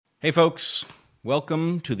Hey, folks.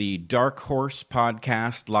 Welcome to the Dark Horse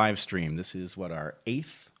Podcast live stream. This is our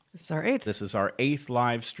eighth? This is our eighth. This is our eighth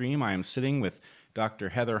live stream. I am sitting with Dr.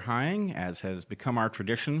 Heather Hying, as has become our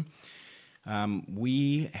tradition.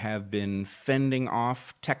 We have been fending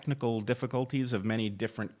off technical difficulties of many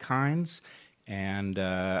different kinds, and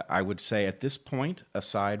I would say at this point,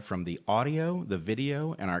 aside from the audio, the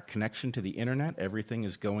video, and our connection to the internet, everything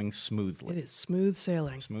is going smoothly. It is smooth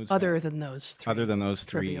sailing. Other than those three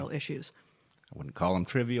trivial issues. I wouldn't call them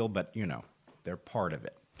trivial, but, they're part of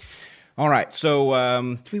it. All right,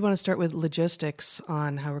 so... do we want to start with logistics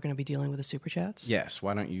on how we're going to be dealing with the Super Chats? Yes,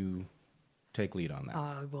 why don't you take lead on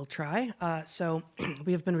that? We'll try. So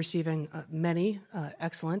we have been receiving many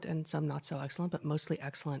excellent and some not so excellent, but mostly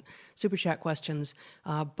excellent Super Chat questions,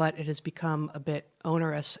 but it has become a bit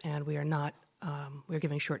onerous, and we are not... we're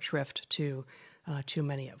giving short shrift to too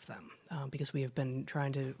many of them because we've been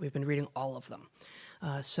reading all of them.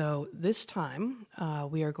 So this time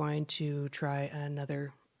we are going to try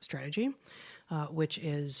another strategy, which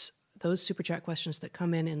is those Super Chat questions that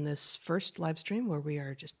come in this first live stream where we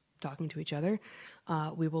are just talking to each other.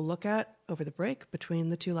 We will look at over the break between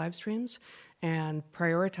the two live streams and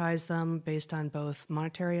prioritize them based on both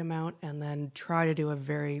monetary amount and then try to do a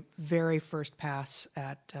very, very first pass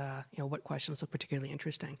at what questions look particularly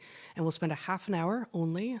interesting. And we'll spend a half an hour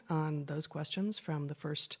only on those questions from the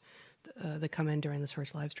first that come in during this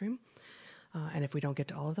first live stream. And if we don't get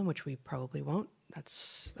to all of them, which we probably won't,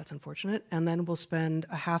 that's unfortunate. And then we'll spend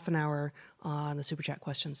a half an hour on the Super Chat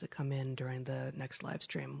questions that come in during the next live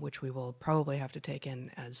stream, which we will probably have to take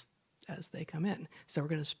in as they come in. So we're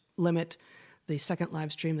going to limit the second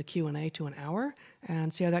live stream, the Q&A, to an hour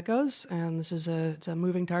and see how that goes. And this is it's a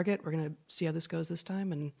moving target. We're going to see how this goes this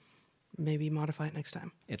time and maybe modify it next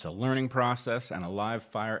time. It's a learning process and a live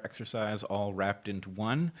fire exercise all wrapped into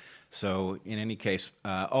one. So in any case,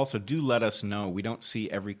 also do let us know. We don't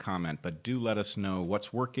see every comment, but do let us know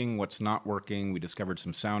what's working, what's not working. We discovered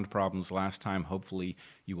some sound problems last time. Hopefully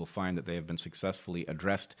you will find that they have been successfully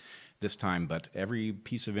addressed this time. But every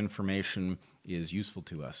piece of information is useful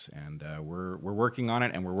to us. And we're working on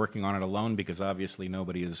it, and we're working on it alone because obviously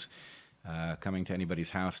nobody is coming to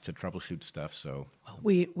anybody's house to troubleshoot stuff. So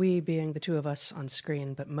we being the two of us on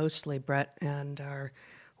screen, but mostly Brett and our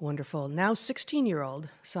wonderful now 16-year-old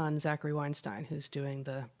son Zachary Weinstein, who's doing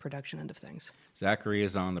the production end of things. Zachary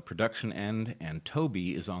is on the production end, and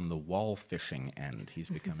Toby is on the wall fishing end. He's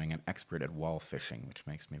becoming an expert at wall fishing, which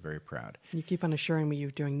makes me very proud. You keep on assuring me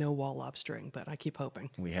you're doing no wall lobstering, but I keep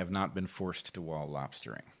hoping. We have not been forced to wall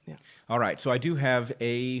lobstering. Yeah. All right, so I do have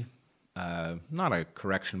not a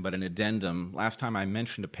correction, but an addendum. Last time I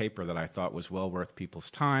mentioned a paper that I thought was well worth people's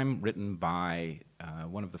time, written by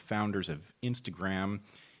one of the founders of Instagram,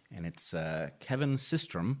 and it's Kevin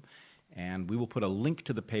Systrom, and we will put a link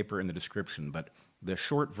to the paper in the description, but the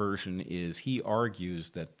short version is he argues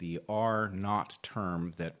that the R naught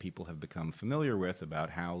term that people have become familiar with about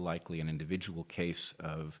how likely an individual case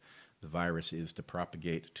of the virus is to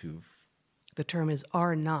propagate to... The term is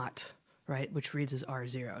R naught. Right, which reads as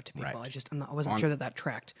R0 to people. Right. I wasn't sure that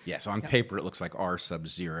tracked. Yes, on paper it looks like R sub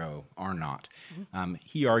 0, R naught. Mm-hmm.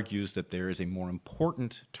 He argues that there is a more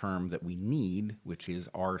important term that we need, which is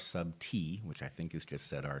R sub T, which I think is just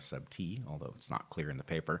said R sub T, although it's not clear in the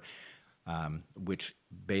paper, which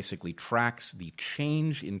basically tracks the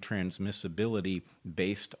change in transmissibility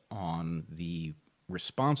based on the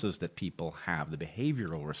responses that people have, the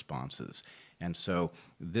behavioral responses. And so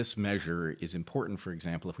this measure is important, for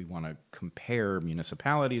example, if we want to compare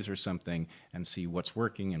municipalities or something and see what's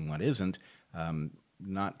working and what isn't,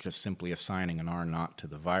 not just simply assigning an R naught to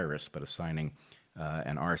the virus, but assigning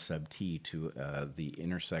an R sub T to the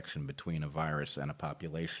intersection between a virus and a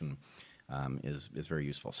population is very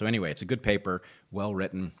useful. So anyway, it's a good paper, well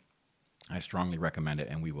written. I strongly recommend it,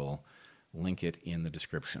 and we will link it in the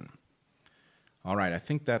description. All right, I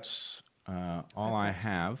think that's all I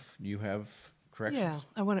have. You have corrections? Yeah,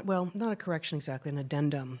 I wanted, well, not a correction exactly, an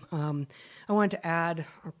addendum. I wanted to add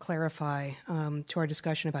or clarify to our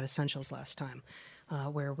discussion about essentials last time,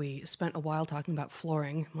 where we spent a while talking about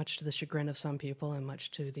flooring, much to the chagrin of some people and much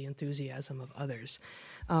to the enthusiasm of others.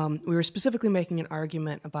 We were specifically making an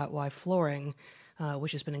argument about why flooring,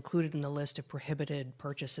 which has been included in the list of prohibited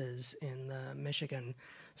purchases in the Michigan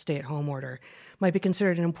stay-at-home order, might be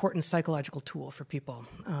considered an important psychological tool for people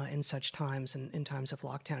in such times and in times of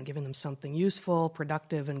lockdown, giving them something useful,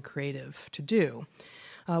 productive, and creative to do.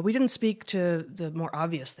 We didn't speak to the more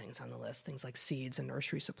obvious things on the list, things like seeds and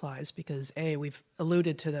nursery supplies, because we've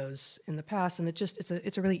alluded to those in the past, and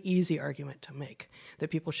it's a really easy argument to make that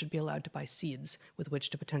people should be allowed to buy seeds with which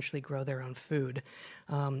to potentially grow their own food,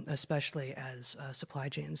 especially as supply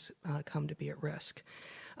chains come to be at risk.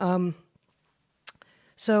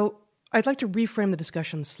 So I'd like to reframe the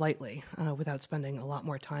discussion slightly without spending a lot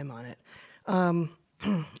more time on it.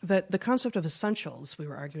 That the concept of essentials, we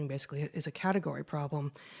were arguing basically, is a category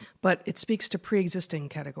problem, but it speaks to pre-existing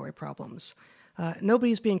category problems.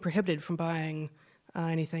 Nobody's being prohibited from buying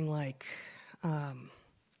anything like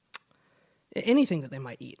anything that they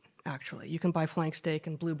might eat, actually. You can buy flank steak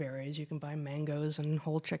and blueberries, you can buy mangoes and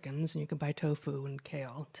whole chickens, and you can buy tofu and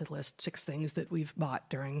kale, to list 6 things that we've bought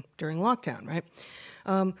during lockdown, right?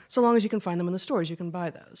 So long as you can find them in the stores, you can buy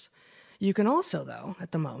those. You can also, though,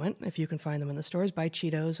 at the moment, if you can find them in the stores, buy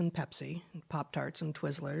Cheetos and Pepsi, and Pop-Tarts and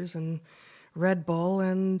Twizzlers, and Red Bull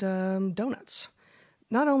and donuts.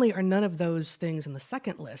 Not only are none of those things in the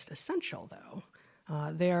second list essential, though,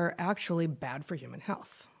 they are actually bad for human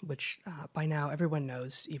health, which by now everyone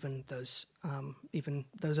knows, even those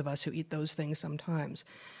of us who eat those things sometimes.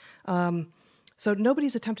 So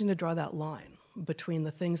nobody's attempting to draw that line between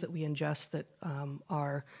the things that we ingest that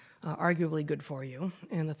are arguably good for you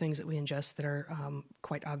and the things that we ingest that are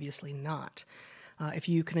quite obviously not. If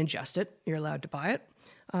you can ingest it, you're allowed to buy it.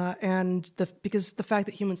 Because the fact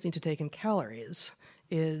that humans need to take in calories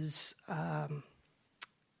is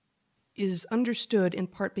understood in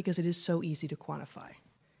part because it is so easy to quantify.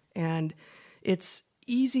 And it's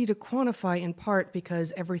easy to quantify in part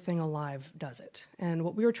because everything alive does it. And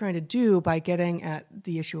what we were trying to do by getting at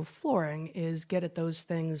the issue of flooring is get at those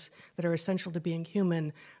things that are essential to being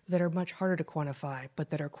human that are much harder to quantify, but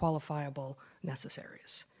that are qualifiable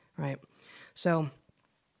necessaries, right? So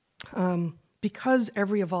because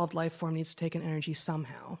every evolved life form needs to take in energy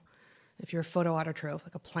somehow, if you're a photoautotroph,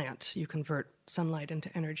 like a plant, you convert sunlight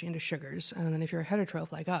into energy, into sugars. And then if you're a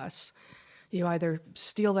heterotroph like us, you either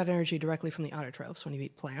steal that energy directly from the autotrophs when you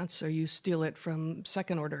eat plants, or you steal it from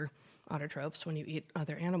second-order autotrophs when you eat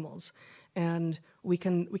other animals. And we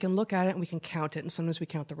can look at it and we can count it, and sometimes we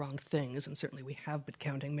count the wrong things, and certainly we have been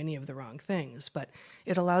counting many of the wrong things. But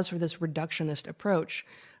it allows for this reductionist approach,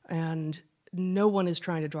 and no one is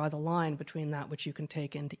trying to draw the line between that which you can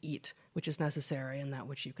take in to eat, which is necessary, and that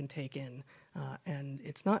which you can take in and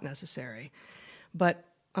it's not necessary. But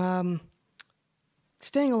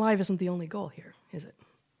staying alive isn't the only goal here, is it?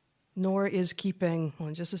 Nor is keeping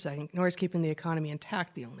the economy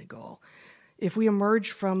intact the only goal. If we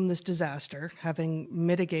emerge from this disaster, having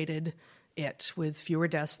mitigated it with fewer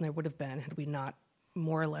deaths than there would have been had we not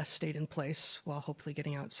more or less stayed in place while hopefully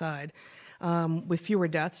getting outside, with fewer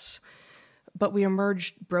deaths, but we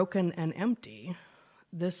emerged broken and empty,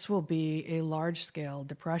 this will be a large-scale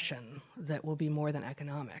depression that will be more than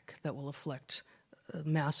economic, that will afflict a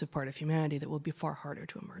massive part of humanity that will be far harder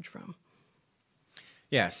to emerge from.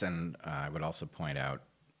 Yes, and I would also point out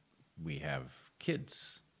we have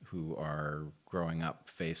kids who are growing up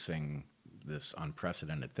facing this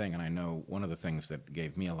unprecedented thing. And I know one of the things that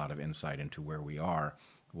gave me a lot of insight into where we are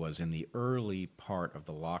was in the early part of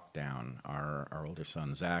the lockdown, our older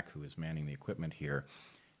son, Zach, who is manning the equipment here,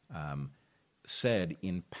 said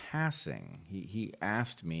in passing, he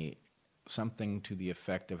asked me something to the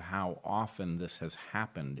effect of how often this has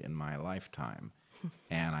happened in my lifetime.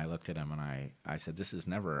 And I looked at him and I said, this has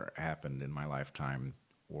never happened in my lifetime,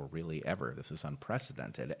 or really ever. This is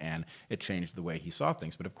unprecedented. And it changed the way he saw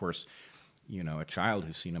things. But of course, you know, a child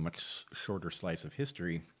who's seen a much shorter slice of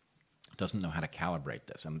history doesn't know how to calibrate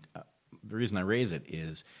this. And the reason I raise it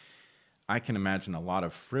is I can imagine a lot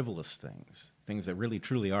of frivolous things that really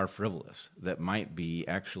truly are frivolous, that might be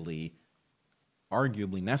actually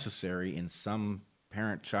arguably necessary in some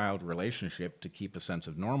parent-child relationship to keep a sense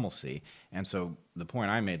of normalcy. And so the point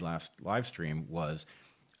I made last live stream was,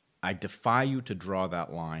 I defy you to draw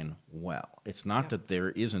that line well. It's not that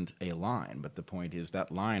there isn't a line, but the point is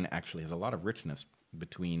that line actually has a lot of richness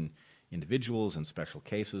between individuals and special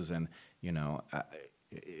cases. And, you know,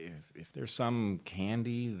 if there's some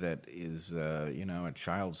candy that is, you know, a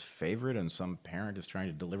child's favorite and some parent is trying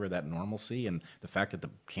to deliver that normalcy, and the fact that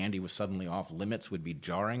the candy was suddenly off limits would be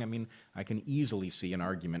jarring, I mean, I can easily see an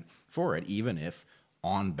argument for it, even if,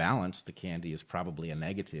 on balance, the candy is probably a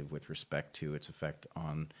negative with respect to its effect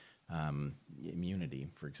on immunity,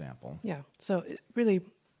 for example. Yeah, so really,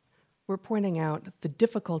 we're pointing out the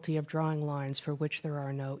difficulty of drawing lines for which there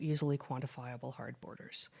are no easily quantifiable hard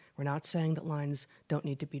borders. We're not saying that lines don't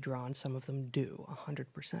need to be drawn. Some of them do,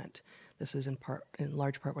 100%. This is in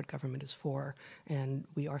large part what government is for, and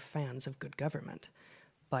we are fans of good government.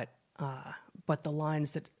 But But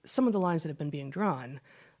some of the lines that have been being drawn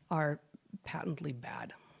are patently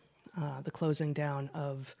bad. The closing down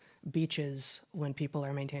of beaches when people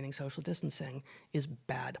are maintaining social distancing is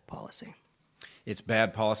bad policy. It's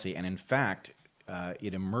bad policy, and in fact,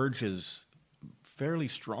 it emerges fairly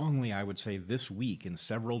strongly, I would say, this week in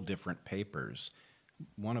several different papers,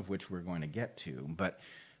 one of which we're going to get to. But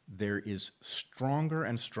there is stronger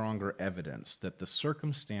and stronger evidence that the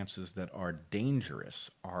circumstances that are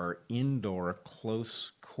dangerous are indoor,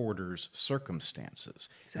 close quarters circumstances.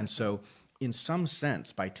 Exactly. And so, in some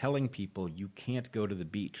sense, by telling people you can't go to the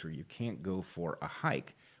beach or you can't go for a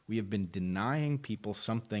hike, we have been denying people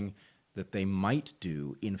something that they might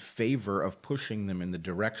do in favor of pushing them in the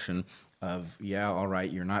direction of, yeah, all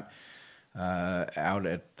right, you're not out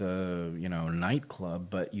at the nightclub,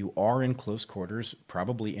 but you are in close quarters,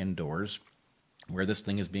 probably indoors, where this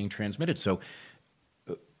thing is being transmitted. So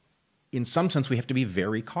in some sense, we have to be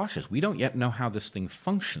very cautious. We don't yet know how this thing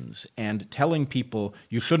functions, and telling people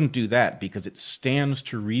you shouldn't do that because it stands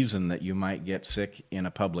to reason that you might get sick in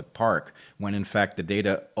a public park, when in fact the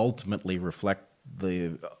data ultimately reflect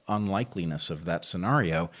the unlikeliness of that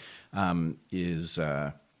scenario, is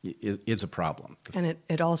a problem. And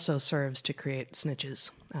it also serves to create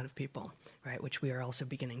snitches out of people, right, which we are also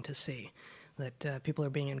beginning to see, that people are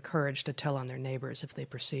being encouraged to tell on their neighbors if they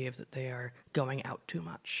perceive that they are going out too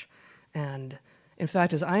much. And in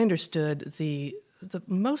fact, as I understood, the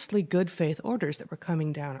mostly good faith orders that were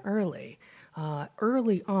coming down early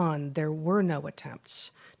on, there were no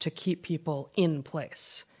attempts to keep people in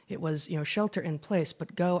place. It was, shelter in place,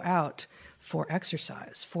 but go out for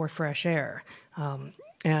exercise, for fresh air.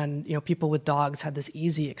 And people with dogs had this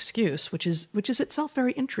easy excuse, which is itself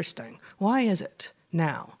very interesting. Why is it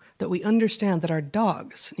now that we understand that our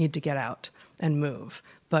dogs need to get out and move,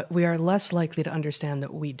 but we are less likely to understand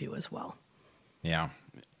that we do as well? Yeah.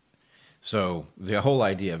 So the whole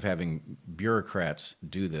idea of having bureaucrats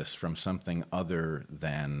do this from something other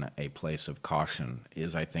than a place of caution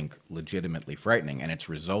is, I think, legitimately frightening, and it's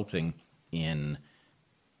resulting in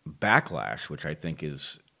backlash, which I think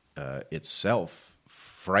is itself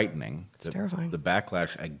frightening. It's terrifying. The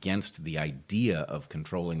backlash against the idea of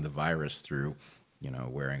controlling the virus through,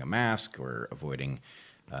 wearing a mask or avoiding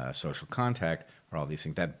social contact, or all these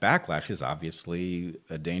things. That backlash is obviously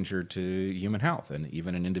a danger to human health, and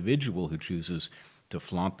even an individual who chooses to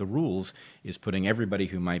flaunt the rules is putting everybody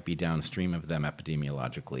who might be downstream of them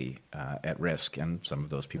epidemiologically at risk, and some of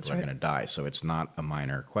those people are going to die. So it's not a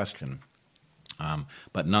minor question.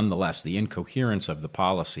 But nonetheless, the incoherence of the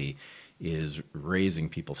policy is raising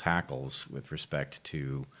people's hackles with respect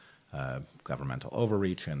to governmental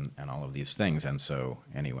overreach and all of these things. And so,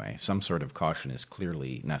 anyway, some sort of caution is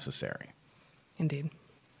clearly necessary. Indeed.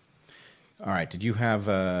 All right. Did you have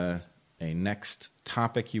a next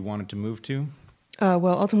topic you wanted to move to?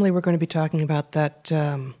 Well, ultimately, we're going to be talking about that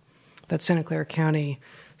Santa Clara County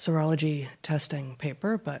serology testing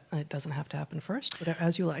paper, but it doesn't have to happen first, but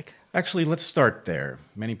as you like. Actually, let's start there.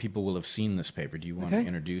 Many people will have seen this paper. Do you want to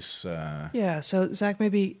introduce? Yeah, so Zach,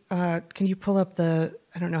 maybe can you pull up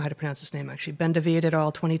I don't know how to pronounce his name actually, Ben-David et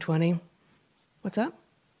al. 2020. What's that?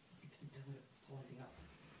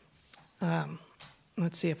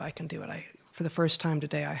 Let's see if I can do it. For the first time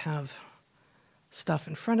today, I have stuff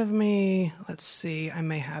in front of me. Let's see, I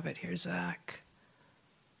may have it here, Zach.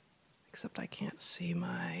 Except I can't see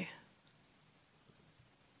my...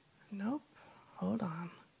 Nope. Hold on.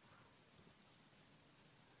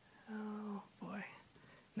 Oh, boy.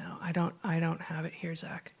 No, I don't have it here,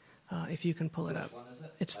 Zach. If you can pull it up. Which one is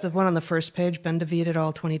it? It's the one on the first page, Ben-David et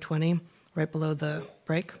al. 2020, right below the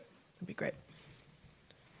break. That'd be great.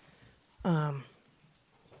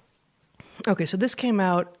 Okay, so this came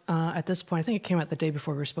out at this point. I think it came out the day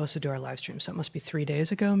before we were supposed to do our live stream, so it must be 3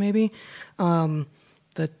 days ago, maybe. I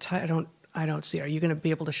don't see. Are you going to be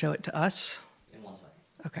able to show it to us? In 1 second.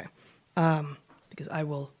 Okay. Because I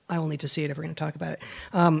will need to see it if we're going to talk about it.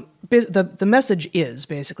 The message is,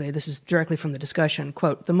 basically, this is directly from the discussion,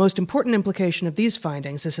 quote, "The most important implication of these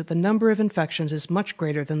findings is that the number of infections is much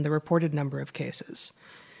greater than the reported number of cases."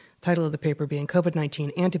 Title of the paper being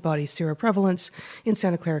COVID-19 Antibody Seroprevalence in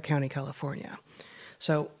Santa Clara County, California.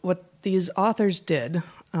 So what these authors did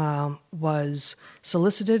was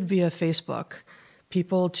solicited via Facebook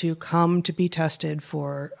people to come to be tested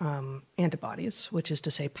for antibodies, which is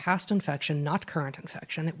to say past infection, not current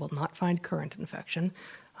infection. It will not find current infection.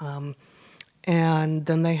 And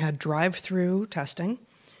then they had drive-through testing.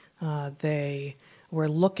 They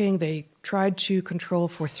tried to control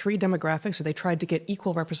for 3 demographics, or they tried to get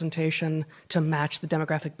equal representation to match the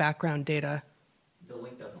demographic background data. The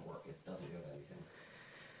link doesn't work. It doesn't go to anything.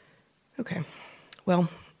 Okay. Well,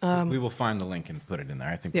 We will find the link and put it in there.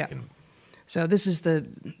 I think Yeah. we can. So this is the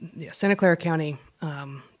Santa Clara County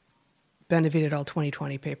Benavides et al.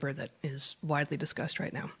 2020 paper that is widely discussed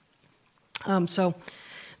right now. So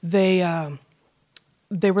they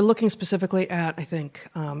were looking specifically at, I think,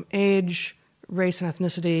 age, race and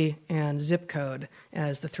ethnicity, and zip code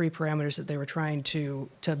as the three parameters that they were trying to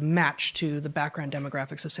match to the background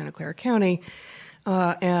demographics of Santa Clara County,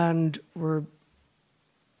 and were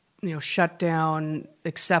shut down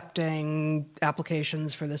accepting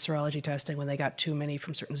applications for the serology testing when they got too many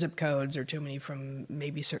from certain zip codes or too many from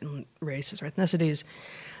maybe certain races or ethnicities.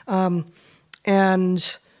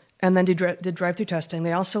 And then did drive-through testing.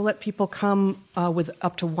 They also let people come with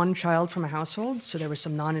up to one child from a household, so there was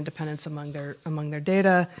some non-independence among their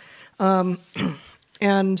data.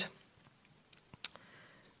 And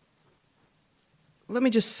let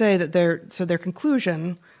me just say that their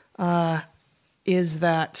conclusion is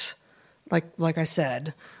that, like I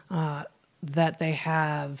said, that they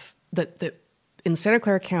have that in Santa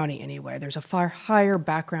Clara County anyway, there's a far higher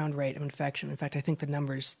background rate of infection. In fact, I think the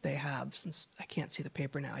numbers they have, since I can't see the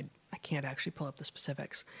paper now, I can't actually pull up the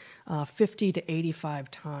specifics, 50 to 85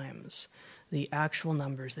 times the actual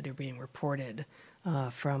numbers that are being reported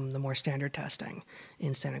from the more standard testing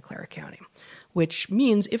in Santa Clara County, which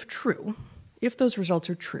means, if those results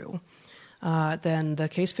are true, then the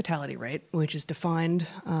case fatality rate, which is defined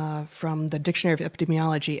from the Dictionary of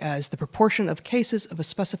Epidemiology as the proportion of cases of a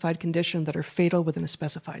specified condition that are fatal within a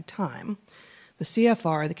specified time, the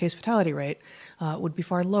CFR, the case fatality rate, would be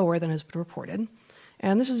far lower than has been reported.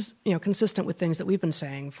 And this is, consistent with things that we've been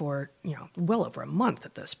saying for, well over a month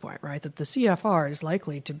at this point, right? That the CFR is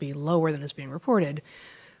likely to be lower than is being reported.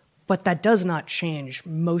 But that does not change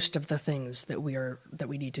most of the things that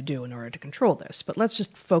we need to do in order to control this. But let's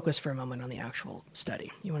just focus for a moment on the actual study.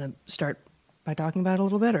 You want to start by talking about it a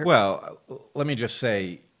little bit? Or? Well, let me just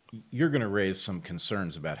say, you're going to raise some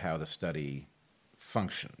concerns about how the study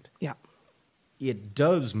functioned. Yeah. It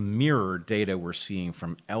does mirror data we're seeing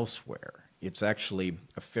from elsewhere. It's actually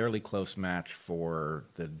a fairly close match for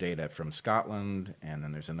the data from Scotland, and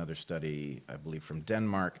then there's another study, I believe, from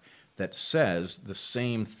Denmark, that says the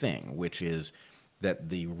same thing, which is that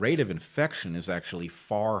the rate of infection is actually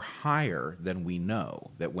far higher than we know.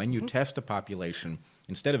 That when you test a population,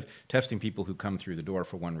 instead of testing people who come through the door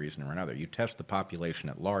for one reason or another, you test the population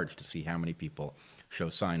at large to see how many people show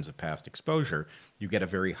signs of past exposure, you get a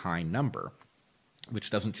very high number,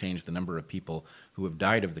 which doesn't change the number of people who have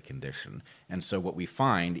died of the condition. And so what we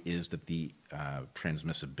find is that the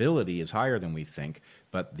transmissibility is higher than we think,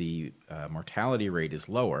 but the mortality rate is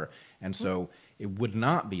lower. And so it would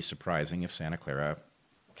not be surprising if Santa Clara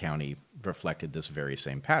County reflected this very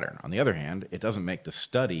same pattern. On the other hand, it doesn't make the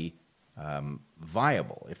study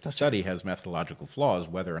viable. If the study has methodological flaws,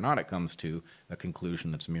 whether or not it comes to a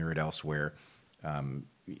conclusion that's mirrored elsewhere,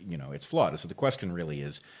 it's flawed. So the question really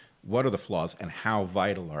is, what are the flaws and how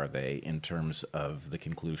vital are they in terms of the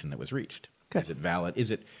conclusion that was reached? Good. Is it valid?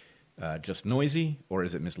 Is it just noisy, or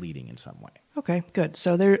is it misleading in some way? Okay, good.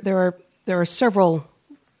 So there are several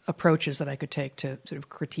approaches that I could take to sort of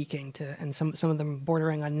critiquing, and some of them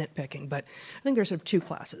bordering on nitpicking. But I think there's sort of two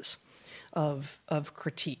classes of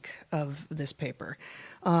critique of this paper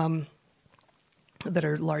that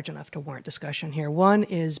are large enough to warrant discussion here. One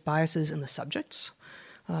is biases in the subjects.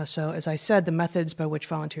 So as I said, the methods by which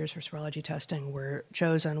volunteers for serology testing were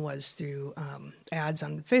chosen was through ads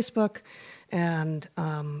on Facebook, and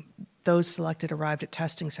those selected arrived at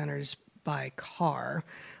testing centers by car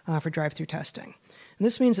for drive-through testing. And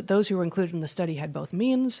this means that those who were included in the study had both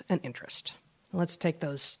means and interest. Let's take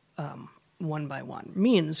those one by one.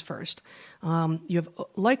 Means first. You have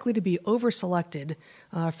likely to be over-selected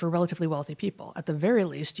for relatively wealthy people. At the very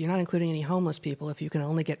least, you're not including any homeless people if you can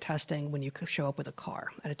only get testing when you show up with a car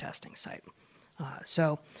at a testing site.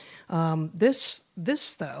 This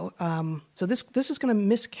is going to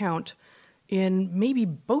miscount in maybe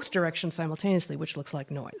both directions simultaneously, which looks like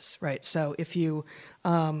noise, right? So if you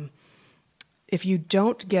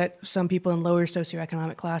don't get some people in lower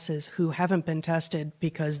socioeconomic classes who haven't been tested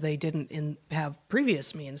because they didn't have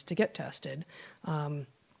previous means to get tested,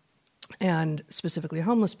 and specifically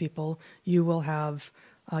homeless people, you will have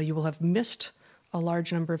missed a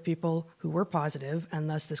large number of people who were positive, and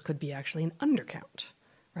thus this could be actually an undercount,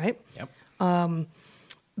 right? Yep.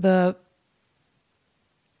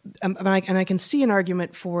 and I can see an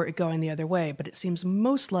argument for it going the other way, but it seems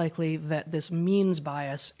most likely that this means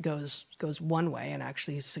bias goes one way and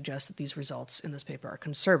actually suggests that these results in this paper are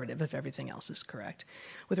conservative if everything else is correct.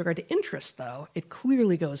 With regard to interest, though, it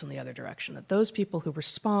clearly goes in the other direction, that those people who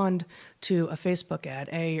respond to a Facebook ad,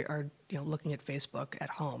 are looking at Facebook at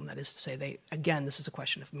home. That is to say, this is a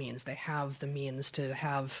question of means. They have the means to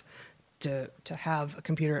have a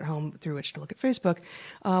computer at home through which to look at Facebook,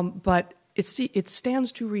 but it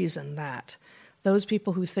stands to reason that those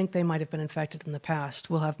people who think they might have been infected in the past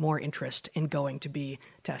will have more interest in going to be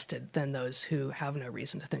tested than those who have no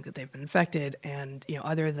reason to think that they've been infected. And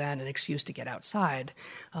other than an excuse to get outside,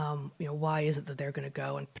 why is it that they're going to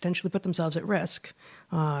go and potentially put themselves at risk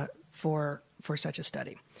for such a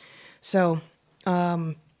study? So,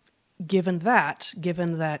 given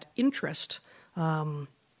that interest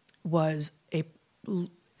was a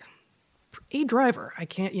driver. I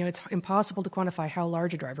can't, it's impossible to quantify how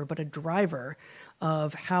large a driver, but a driver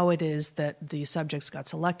of how it is that the subjects got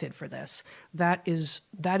selected for this. That is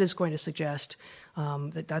going to suggest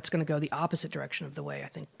that's going to go the opposite direction of the way I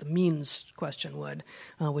think the means question would,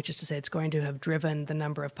 which is to say it's going to have driven the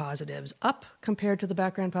number of positives up compared to the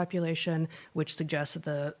background population, which suggests that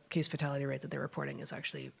the case fatality rate that they're reporting is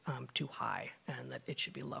actually too high and that it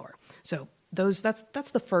should be lower. So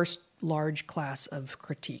that's the first large class of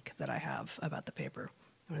critique that I have about the paper.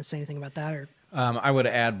 You want to say anything about that? Or I would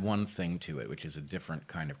add one thing to it, which is a different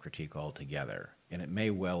kind of critique altogether. And it may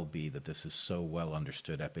well be that this is so well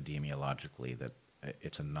understood epidemiologically that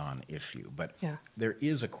it's a non-issue. But there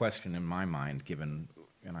is a question in my mind, given,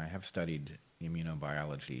 and I have studied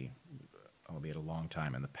immunobiology, albeit a long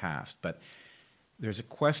time in the past, but there's a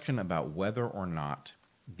question about whether or not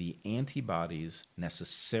the antibodies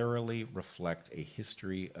necessarily reflect a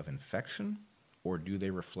history of infection, or do they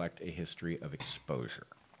reflect a history of exposure?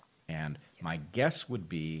 And my guess would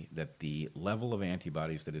be that the level of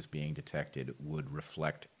antibodies that is being detected would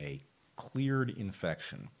reflect a cleared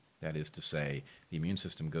infection. That is to say, the immune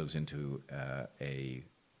system goes into a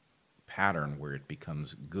pattern where it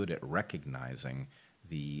becomes good at recognizing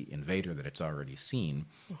the invader that it's already seen,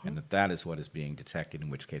 and that is what is being detected, in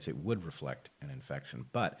which case it would reflect an infection.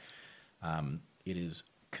 But it is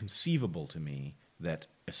conceivable to me that,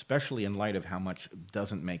 especially in light of how much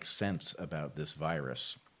doesn't make sense about this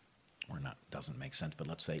virus, or not doesn't make sense, but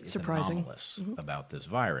let's say it's anomalous about this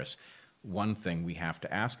virus, one thing we have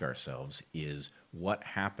to ask ourselves is what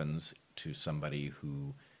happens to somebody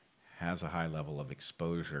who has a high level of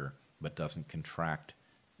exposure but doesn't contract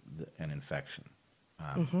an infection.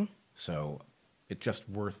 So it's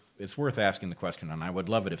worth asking the question, and I would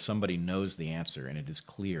love it if somebody knows the answer and it is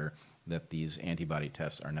clear that these antibody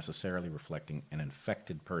tests are necessarily reflecting an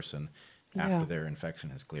infected person after their infection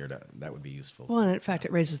has cleared up. That would be useful. Well, and in fact,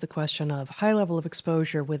 it raises the question of high level of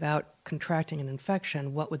exposure without contracting an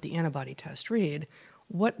infection. What would the antibody test read?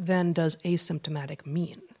 What then does asymptomatic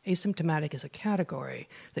mean? Asymptomatic is a category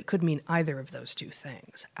that could mean either of those two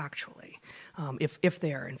things, actually, if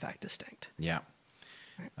they are in fact distinct. Yeah.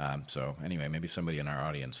 So anyway, maybe somebody in our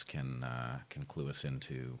audience can clue us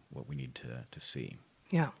into what we need to see.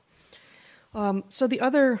 Yeah. So the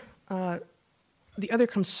other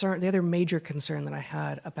concern, the other major concern that I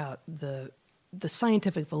had about the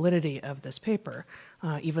scientific validity of this paper,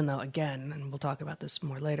 even though, again, and we'll talk about this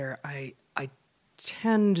more later, I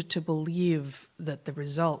tend to believe that the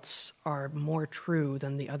results are more true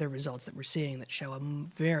than the other results that we're seeing that show a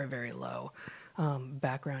very, very low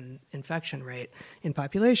background infection rate in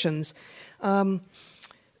populations.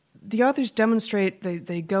 The authors demonstrate,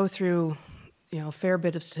 they go through a fair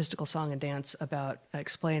bit of statistical song and dance about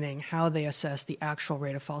explaining how they assess the actual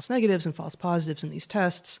rate of false negatives and false positives in these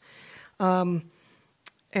tests.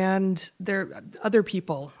 And other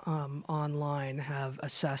people online have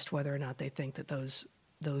assessed whether or not they think that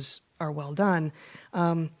those are well done.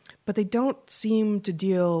 But they don't seem to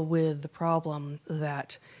deal with the problem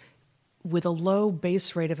that with a low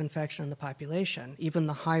base rate of infection in the population, even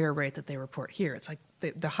the higher rate that they report here, it's like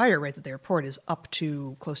the higher rate that they report is up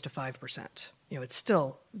to close to 5%. It's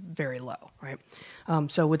still very low, right?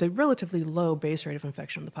 So with a relatively low base rate of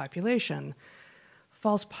infection in the population,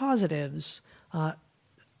 false positives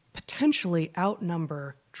potentially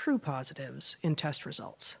outnumber true positives in test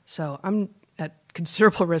results. So I'm at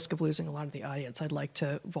considerable risk of losing a lot of the audience. I'd like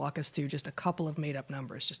to walk us through just a couple of made-up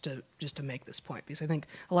numbers just to make this point, because I think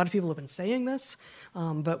a lot of people have been saying this,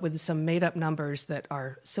 but with some made-up numbers that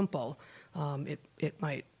are simple, it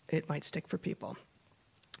might stick for people.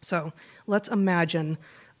 So let's imagine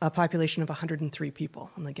a population of 103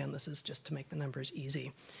 people, and again, this is just to make the numbers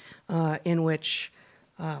easy, in which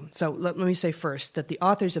So let me say first that the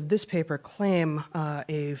authors of this paper claim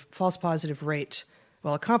a false positive rate,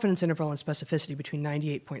 well, a confidence interval and specificity between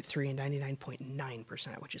 98.3 and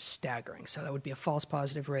 99.9%, which is staggering. So that would be a false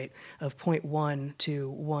positive rate of 0.1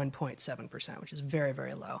 to 1.7%, which is very,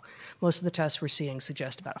 very low. Most of the tests we're seeing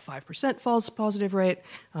suggest about a 5% false positive rate.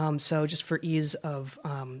 So just for ease of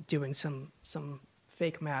doing some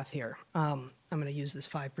fake math here, I'm going to use this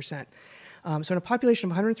 5%. So in a population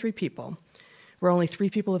of 103 people, where only 3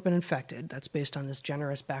 people have been infected, that's based on this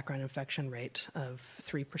generous background infection rate of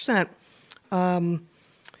 3%,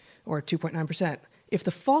 or 2.9%. If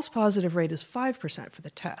the false positive rate is 5% for the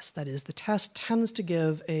test, that is, the test tends to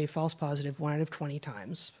give a false positive 1 out of 20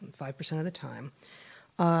 times, 5% of the time,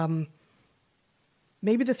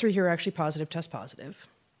 maybe the 3 here are actually positive test positive.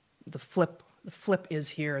 The flip is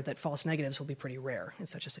here that false negatives will be pretty rare in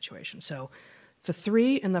such a situation. So the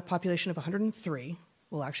 3 in the population of 103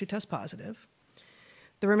 will actually test positive.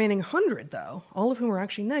 The remaining 100, though, all of whom are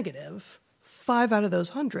actually negative, 5 out of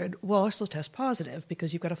those 100 will also test positive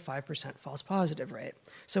because you've got a 5% false positive rate.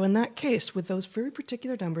 So in that case, with those very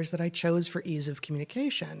particular numbers that I chose for ease of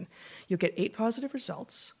communication, you'll get 8 positive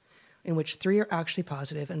results, in which 3 are actually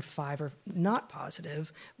positive and 5 are not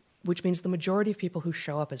positive, which means the majority of people who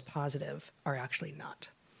show up as positive are actually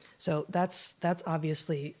not. So that's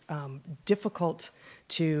obviously difficult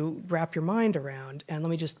to wrap your mind around. And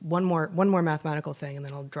let me just one more mathematical thing, and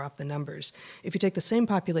then I'll drop the numbers. If you take the same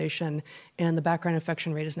population and the background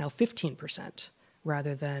infection rate is now 15%,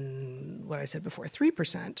 rather than what I said before,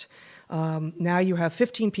 3%, now you have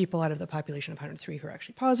 15 people out of the population of 103 who are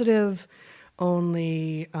actually positive,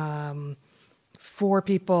 only 4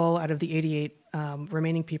 people out of the 88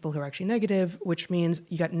 remaining people who are actually negative, which means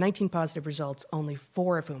you got 19 positive results, only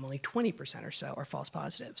 4 of whom, only 20% or so, are false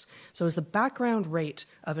positives. So as the background rate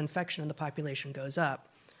of infection in the population goes up,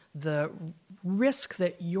 the risk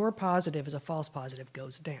that you're positive as a false positive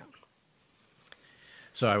goes down.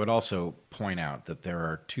 So I would also point out that there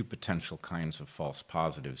are 2 potential kinds of false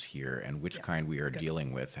positives here, and which kind we are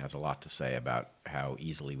dealing with has a lot to say about how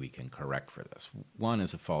easily we can correct for this. One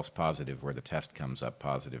is a false positive where the test comes up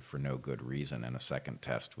positive for no good reason, and a second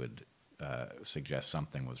test would suggest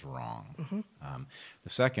something was wrong. The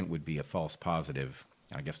second would be a false positive.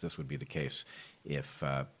 I guess this would be the case if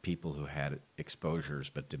people who had exposures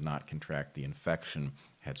but did not contract the infection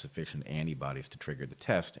had sufficient antibodies to trigger the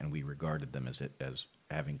test, and we regarded them as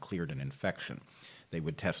having cleared an infection. They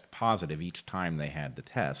would test positive each time they had the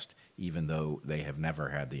test, even though they have never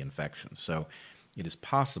had the infection. So it is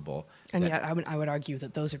possible. And yet I would argue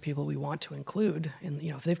that those are people we want to include, and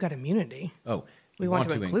if they've got immunity. Oh, we want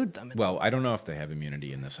to include them. Well, I don't know if they have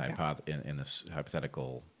immunity in this in this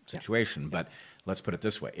hypothetical situation, but let's put it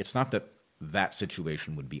this way. It's not that that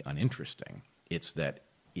situation would be uninteresting. It's that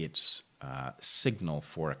it's signal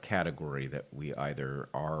for a category that we either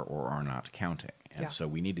are or are not counting. And so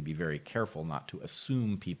we need to be very careful not to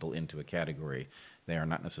assume people into a category they are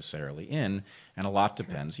not necessarily in. And a lot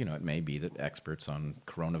depends. It may be that experts on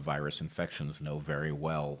coronavirus infections know very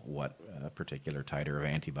well what a particular titer of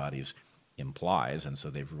antibodies implies, and so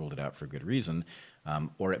they've ruled it out for good reason.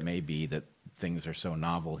 Or it may be that things are so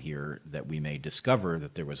novel here that we may discover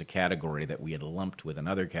that there was a category that we had lumped with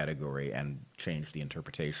another category and changed the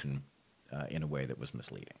interpretation in a way that was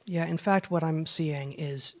misleading. Yeah, in fact, what I'm seeing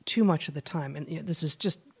is too much of the time, and this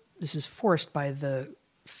is forced by the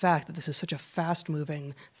fact that this is such a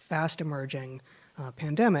fast-moving, fast-emerging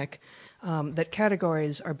pandemic, that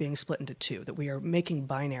categories are being split into 2, that we are making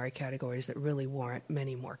binary categories that really warrant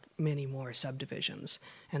many more subdivisions.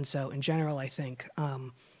 And so in general, I think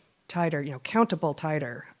titer, countable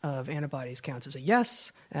titer of antibodies counts as a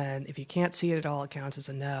yes, and if you can't see it at all, it counts as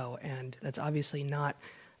a no, and that's obviously not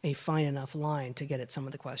a fine enough line to get at some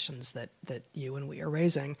of the questions that you and we are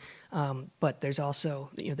raising. But there's also,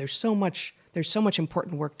 there's so much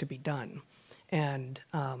important work to be done, and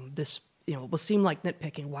this will seem like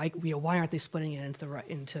nitpicking. Why aren't they splitting it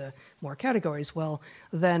into more categories? Well,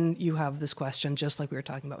 then you have this question, just like we were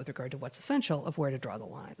talking about with regard to what's essential, of where to draw the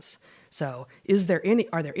lines. So,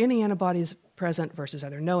 are there any antibodies present versus are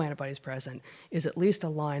there no antibodies present? Is at least a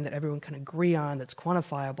line that everyone can agree on, that's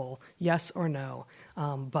quantifiable, yes or no.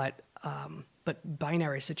 But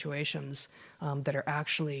binary situations that are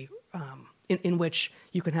actually in which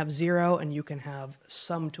you can have 0 and you can have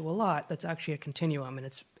some to a lot, that's actually a continuum,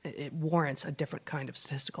 and it warrants a different kind of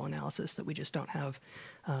statistical analysis that we just don't have,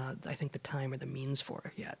 I think, the time or the means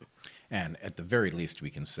for yet. And at the very least, we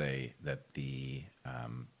can say that the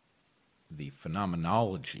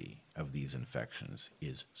phenomenology of these infections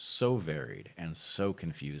is so varied and so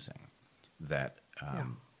confusing that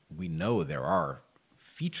we know there are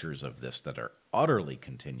features of this that are utterly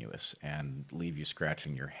continuous and leave you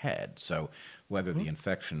scratching your head. So whether the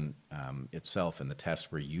infection itself and the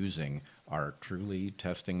tests we're using are truly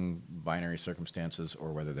testing binary circumstances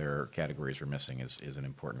or whether there are categories we're missing is an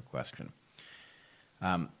important question.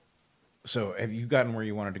 So have you gotten where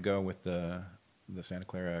you wanted to go with the Santa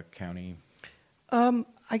Clara County?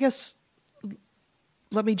 I guess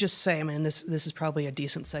let me just say, I mean, this is probably a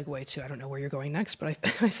decent segue to, I don't know where you're going next, but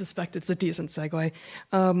I suspect it's a decent segue.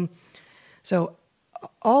 So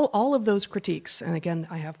all of those critiques, and again,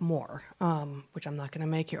 I have more, which I'm not going to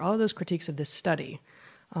make here, all of those critiques of this study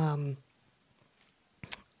do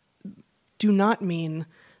not mean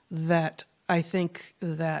that I think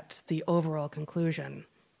that the overall conclusion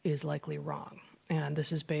is likely wrong. And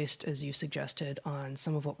this is based, as you suggested, on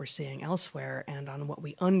some of what we're seeing elsewhere and on what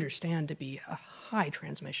we understand to be a high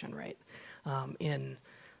transmission rate in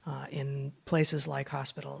places like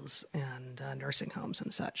hospitals and nursing homes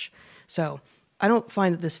and such. So I don't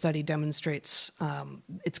find that this study demonstrates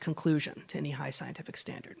its conclusion to any high scientific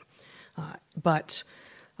standard. But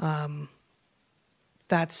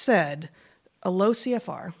that said, a low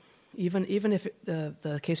CFR, even if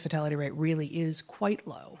the case fatality rate really is quite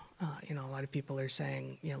low, a lot of people are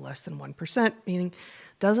saying less than 1%, meaning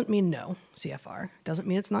doesn't mean no CFR, doesn't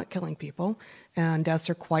mean it's not killing people, and deaths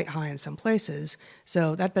are quite high in some places.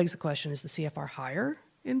 So that begs the question: is the CFR higher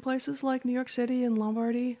in places like New York City and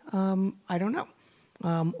Lombardy? I don't know.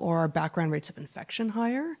 Or are background rates of infection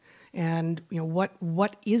higher? And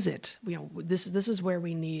what is it? This is where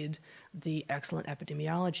we need the excellent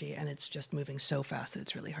epidemiology, and it's just moving so fast that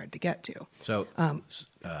it's really hard to get to. So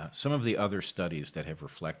some of the other studies that have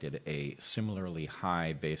reflected a similarly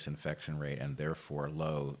high base infection rate and therefore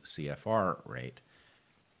low CFR rate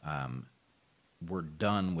were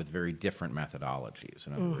done with very different methodologies.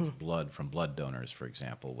 In other words, blood from blood donors, for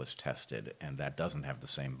example, was tested, and that doesn't have the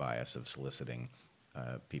same bias of soliciting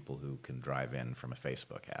people who can drive in from a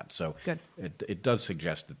Facebook ad. So it does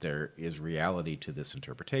suggest that there is reality to this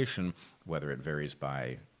interpretation. Whether it varies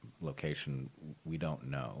by location, we don't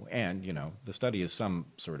know. And, the study is some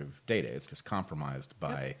sort of data. It's just compromised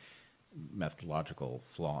by methodological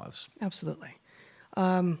flaws. Absolutely.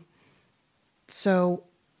 So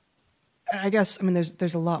I guess,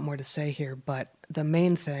 there's a lot more to say here, but the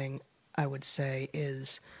main thing I would say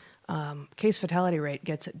is case fatality rate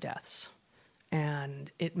gets at deaths. And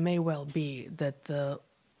it may well be that the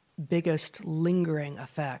biggest lingering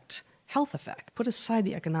effect, health effect, put aside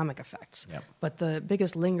the economic effects, but the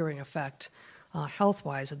biggest lingering effect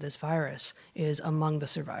health-wise of this virus is among the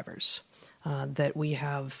survivors that we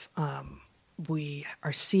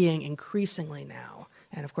are seeing increasingly now.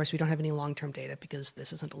 And of course, we don't have any long-term data because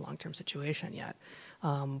this isn't a long-term situation yet,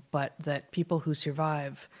 but that people who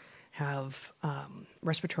survive have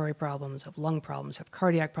respiratory problems, have lung problems, have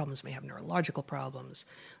cardiac problems, may have neurological problems,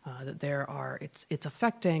 it's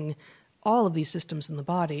affecting all of these systems in the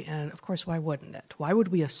body, and of course, why wouldn't it? Why would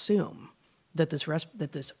we assume that this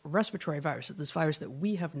respiratory virus, that this virus that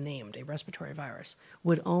we have named a respiratory virus,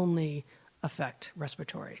 would only affect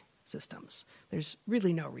respiratory systems? There's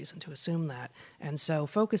really no reason to assume that. And so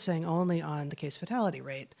focusing only on the case fatality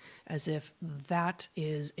rate as if that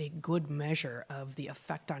is a good measure of the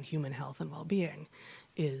effect on human health and well-being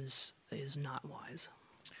is not wise.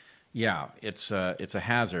 Yeah, it's a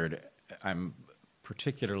hazard. I'm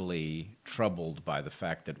particularly troubled by the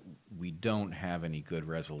fact that we don't have any good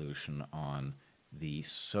resolution on the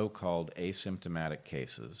so-called asymptomatic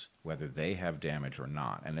cases, whether they have damage or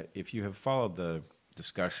not. And if you have followed the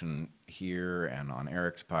discussion here and on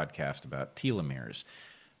Eric's podcast about telomeres,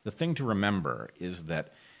 the thing to remember is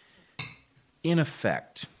that, in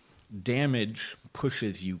effect, damage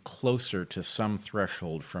pushes you closer to some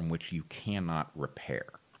threshold from which you cannot repair,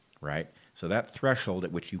 right? So that threshold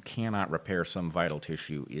at which you cannot repair some vital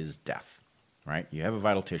tissue is death, right? You have a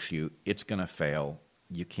vital tissue, it's going to fail,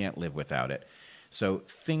 you can't live without it. So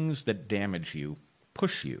things that damage you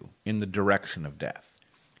push you in the direction of death.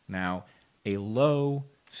 Now, a low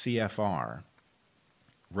CFR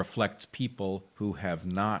reflects people who have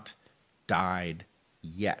not died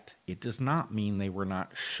yet. It does not mean they were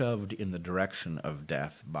not shoved in the direction of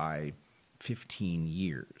death by 15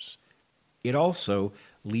 years. It also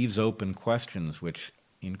leaves open questions, which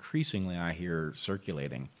increasingly I hear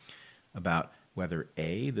circulating, about whether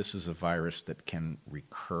A, this is a virus that can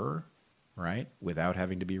recur, right, without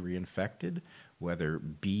having to be reinfected, whether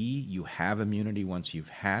B, you have immunity once you've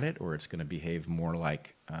had it, or it's going to behave more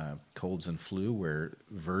like colds and flu, where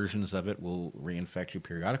versions of it will reinfect you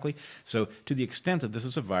periodically. So to the extent that this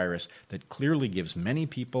is a virus that clearly gives many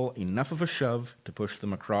people enough of a shove to push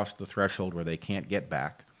them across the threshold where they can't get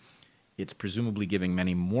back, it's presumably giving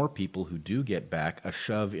many more people who do get back a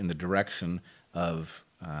shove in the direction of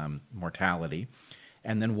mortality.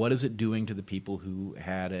 And then what is it doing to the people who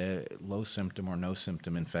had a low symptom or no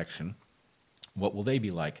symptom infection? What will they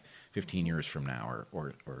be like 15 years from now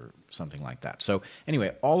or something like that? So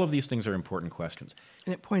anyway, all of these things are important questions.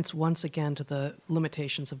 And it points once again to the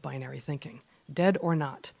limitations of binary thinking. Dead or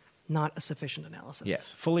not a sufficient analysis.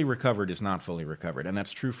 Yes, fully recovered is not fully recovered. And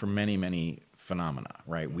that's true for many, many phenomena,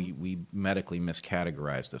 right? Mm-hmm. We medically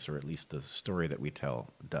miscategorize this, or at least the story that we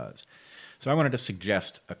tell does. So I wanted to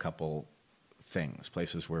suggest a couple things,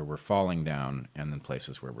 places where we're falling down and then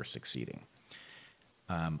places where we're succeeding.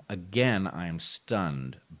 Again, I am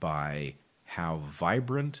stunned by how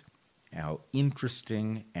vibrant, how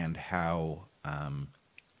interesting, and how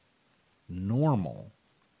normal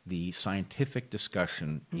the scientific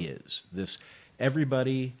discussion is.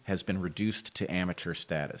 Everybody has been reduced to amateur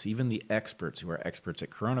status. Even the experts who are experts at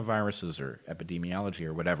coronaviruses or epidemiology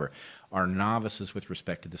or whatever are novices with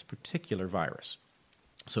respect to this particular virus.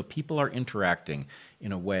 So people are interacting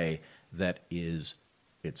in a way that it's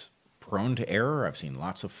prone to error. I've seen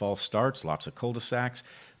lots of false starts, lots of cul-de-sacs,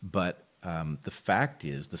 but the fact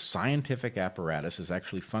is the scientific apparatus is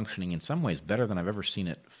actually functioning in some ways better than I've ever seen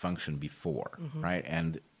it function before, right?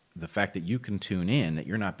 And the fact that you can tune in, that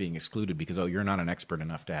you're not being excluded because, oh, you're not an expert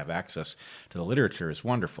enough to have access to the literature is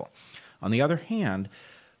wonderful. On the other hand,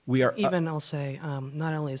 we are... Even, I'll say,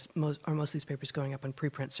 not only are most of these papers going up on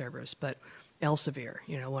preprint servers, but Elsevier,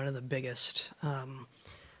 one of the biggest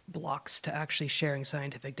blocks to actually sharing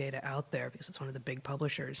scientific data out there, because it's one of the big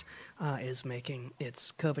publishers, is making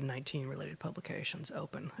its COVID-19 related publications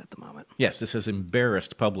open at the moment. Yes, this has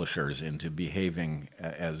embarrassed publishers into behaving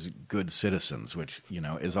as good citizens, which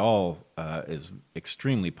is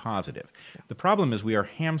extremely positive. Yeah. The problem is we are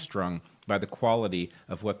hamstrung by the quality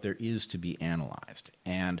of what there is to be analyzed,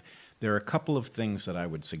 and there are a couple of things that I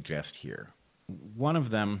would suggest here. One of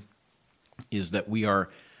them is that we are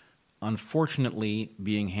unfortunately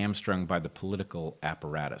being hamstrung by the political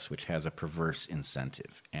apparatus, which has a perverse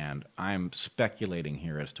incentive. And I'm speculating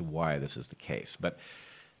here as to why this is the case. But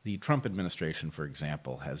the Trump administration, for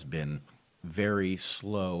example, has been very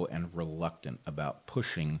slow and reluctant about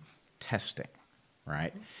pushing testing,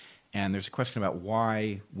 right? And there's a question about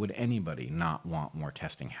why would anybody not want more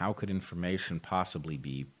testing? How could information possibly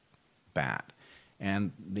be bad?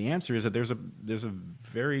 And the answer is that there's a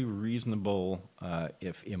very reasonable,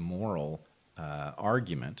 if immoral,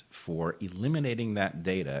 argument for eliminating that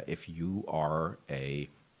data if you are a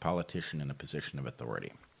politician in a position of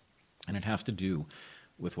authority. And it has to do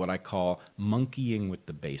with what I call monkeying with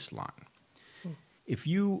the baseline. If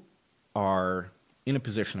you are in a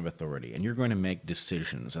position of authority and you're going to make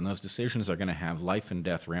decisions, and those decisions are going to have life and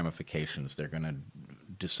death ramifications, they're going to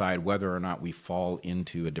decide whether or not we fall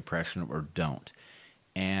into a depression or don't,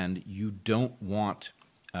 and you don't want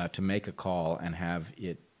to make a call and have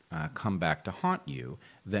it come back to haunt you,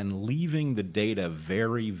 then leaving the data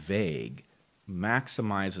very vague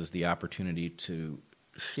maximizes the opportunity to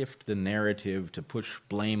shift the narrative, to push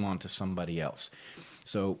blame onto somebody else.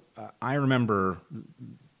 So I remember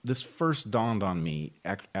this first dawned on me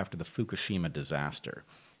after the Fukushima disaster,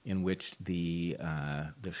 in which the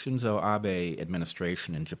Shinzo Abe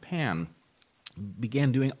administration in Japan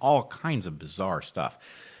began doing all kinds of bizarre stuff.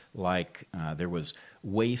 Like there was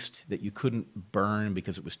waste that you couldn't burn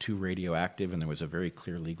because it was too radioactive, and there was a very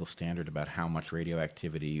clear legal standard about how much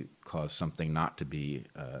radioactivity caused something not to be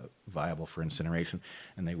viable for incineration.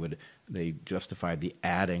 And they justified the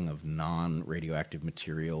adding of non-radioactive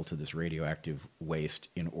material to this radioactive waste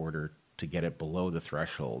in order to get it below the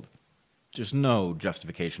threshold. There's no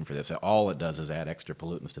justification for this. All it does is add extra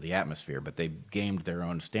pollutants to the atmosphere, but they gamed their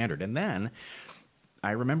own standard. And then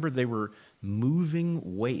I remember they were moving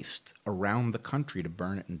waste around the country to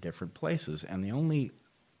burn it in different places. And the only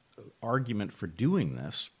argument for doing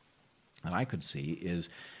this that I could see is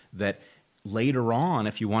that later on,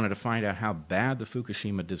 if you wanted to find out how bad the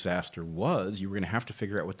Fukushima disaster was, you were going to have to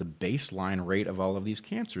figure out what the baseline rate of all of these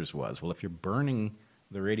cancers was. Well, if you're burning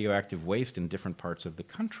the radioactive waste in different parts of the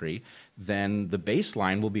country, then the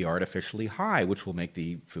baseline will be artificially high, which will make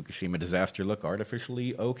the Fukushima disaster look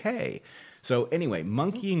artificially okay. So anyway,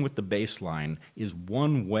 monkeying with the baseline is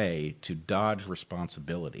one way to dodge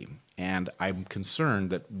responsibility. And I'm concerned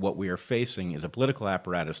that what we are facing is a political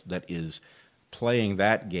apparatus that is playing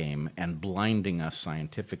that game and blinding us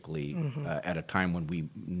scientifically at a time when we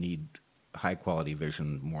need high-quality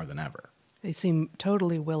vision more than ever. They seem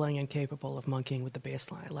totally willing and capable of monkeying with the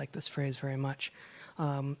baseline. I like this phrase very much.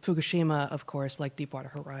 Fukushima, of course, like Deepwater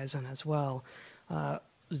Horizon as well,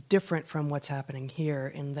 was different from what's happening here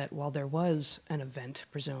in that while there was an event,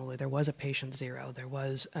 presumably there was a patient zero, there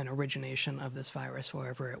was an origination of this virus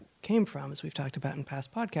wherever it came from, as we've talked about in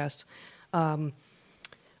past podcasts,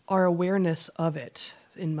 our awareness of it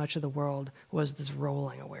in much of the world was this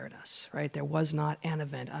rolling awareness, right? There was not an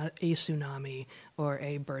event, a tsunami or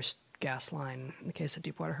a burst gas line in the case of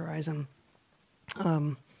Deepwater Horizon.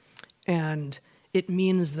 And it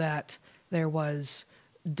means that there was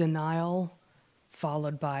denial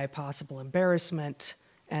followed by possible embarrassment,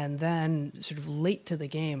 and then sort of late to the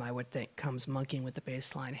game, I would think, comes monkeying with the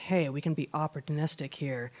baseline. Hey, we can be opportunistic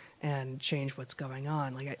here and change what's going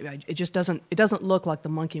on. Like it just doesn't look like the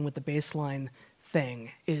monkeying with the baseline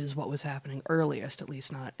thing is what was happening earliest, at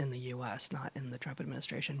least not in the U.S., not in the Trump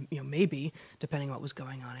administration. Maybe depending on what was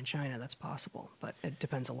going on in China, that's possible, but it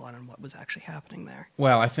depends a lot on what was actually happening there.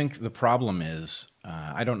 Well, I think the problem is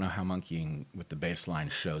I don't know how monkeying with the baseline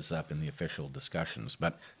shows up in the official discussions,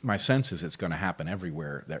 but my sense is it's going to happen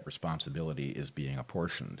everywhere that responsibility is being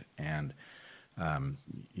apportioned, and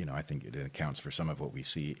I think it accounts for some of what we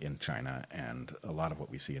see in China and a lot of what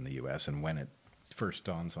we see in the U.S. And when it first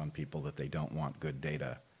dawns on people that they don't want good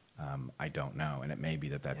data, I don't know. And it may be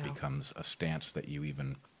that becomes a stance that you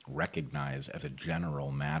even recognize as a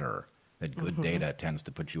general matter, that good data tends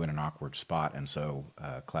to put you in an awkward spot. And so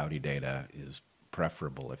cloudy data is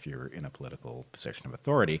preferable if you're in a political position of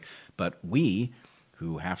authority. But we,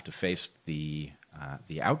 who have to face the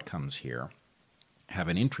outcomes here, have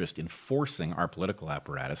an interest in forcing our political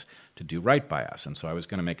apparatus to do right by us. And so I was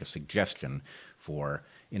going to make a suggestion for,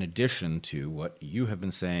 in addition to what you have been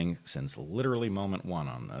saying since literally moment one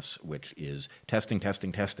on this, which is testing,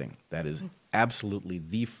 testing, testing. That is absolutely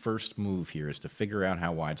the first move here, is to figure out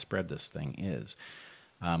how widespread this thing is.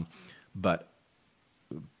 But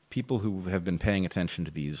people who have been paying attention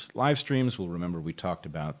to these live streams will remember we talked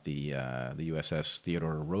about the USS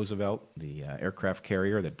Theodore Roosevelt, the aircraft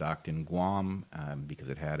carrier that docked in Guam because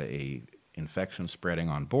it had a infection spreading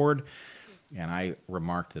on board. And I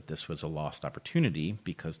remarked that this was a lost opportunity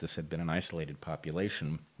because this had been an isolated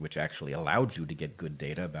population, which actually allowed you to get good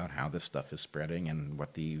data about how this stuff is spreading and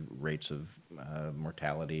what the rates of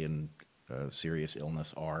mortality and serious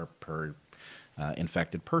illness are per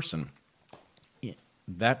infected person.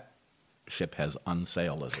 That ship has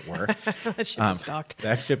unsailed, as it were. That ship is docked.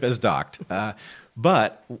 That ship is docked.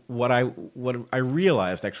 But what I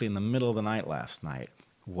realized actually in the middle of the night last night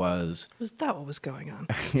was that what was going on?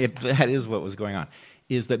 That is what was going on,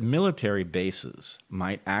 is that military bases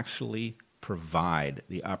might actually provide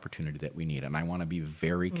the opportunity that we need. And I want to be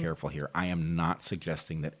very careful here. I am not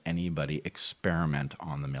suggesting that anybody experiment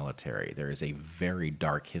on the military. There is a very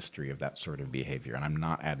dark history of that sort of behavior, and I'm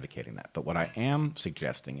not advocating that. But what I am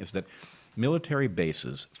suggesting is that military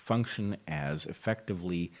bases function as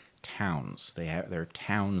effectively towns. They're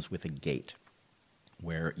towns with a gate,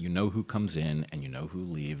 where you know who comes in and you know who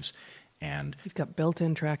leaves. And you've got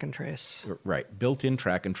built-in track and trace. Right. Built-in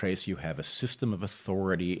track and trace. You have a system of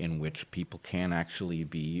authority in which people can actually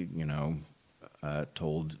be,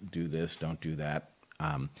 told, do this, don't do that.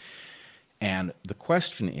 And the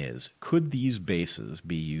question is, could these bases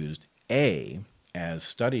be used, A, as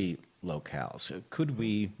study locales?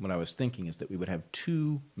 What I was thinking is that we would have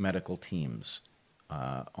two medical teams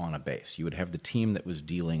on a base. You would have the team that was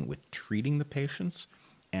dealing with treating the patients,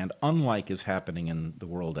 and unlike is happening in the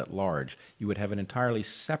world at large, you would have an entirely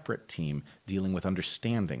separate team dealing with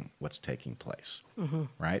understanding what's taking place,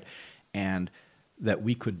 right? And that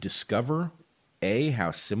we could discover, A,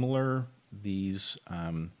 how similar these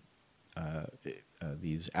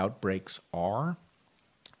outbreaks are.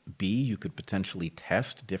 B, you could potentially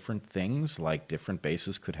test different things, like different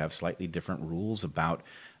bases could have slightly different rules about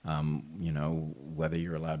whether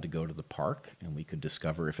you're allowed to go to the park, and we could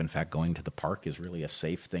discover if in fact going to the park is really a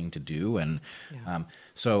safe thing to do. And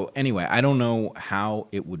so anyway, I don't know how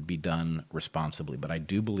it would be done responsibly, but I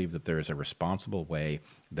do believe that there is a responsible way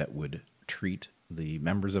that would treat the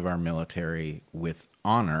members of our military with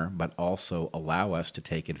honor, but also allow us to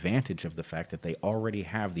take advantage of the fact that they already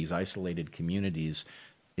have these isolated communities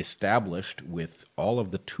established with all of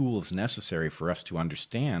the tools necessary for us to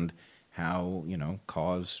understand how,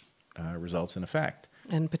 cause results in effect.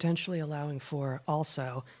 And potentially allowing for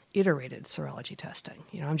also iterated serology testing.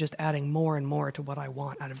 I'm just adding more and more to what I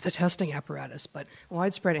want out of the testing apparatus, but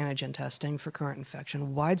widespread antigen testing for current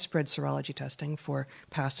infection, widespread serology testing for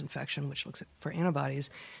past infection, which looks for antibodies,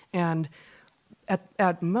 and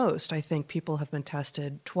at most, I think people have been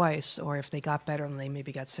tested twice, or if they got better and they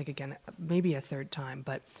maybe got sick again, maybe a third time.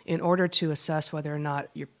 But in order to assess whether or not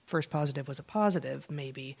your first positive was a positive,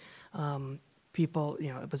 maybe people,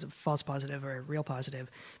 it was a false positive or a real positive,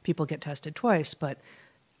 people get tested twice. But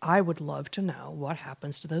I would love to know what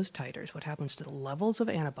happens to those titers, what happens to the levels of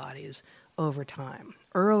antibodies over time.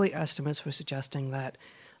 Early estimates were suggesting that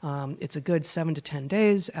it's a good 7 to 10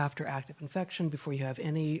 days after active infection before you have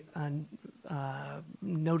any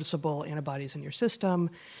noticeable antibodies in your system,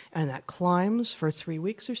 and that climbs for 3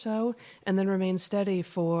 weeks or so, and then remains steady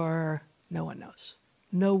for no one knows.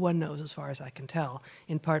 No one knows, as far as I can tell,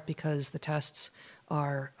 in part because the tests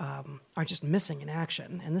are just missing in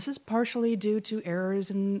action. And this is partially due to errors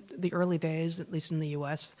in the early days, at least in the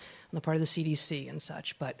U.S., on the part of the CDC and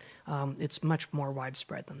such, but it's much more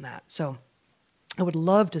widespread than that. So I would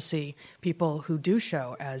love to see people who do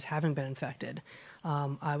show as having been infected.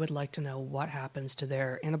 I would like to know what happens to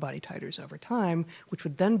their antibody titers over time, which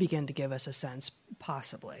would then begin to give us a sense,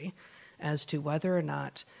 possibly, as to whether or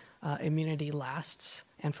not immunity lasts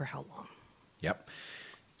and for how long. Yep.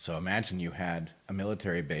 So imagine you had a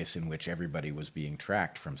military base in which everybody was being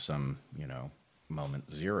tracked from some,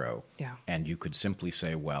 moment zero. Yeah. And you could simply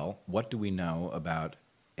say, well, what do we know about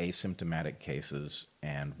asymptomatic cases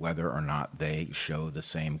and whether or not they show the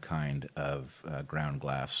same kind of ground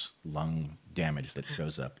glass lung damage that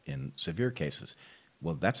shows up in severe cases?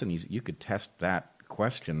 Well, that's you could test that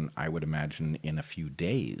question, I would imagine, in a few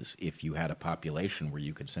days if you had a population where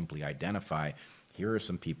you could simply identify, here are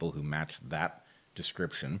some people who match that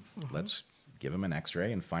description. Mm-hmm. Let's give them an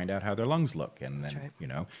x-ray and find out how their lungs look, and then,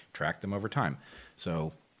 right, track them over time.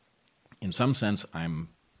 So in some sense, I'm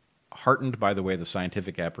heartened by the way the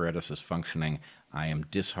scientific apparatus is functioning. I am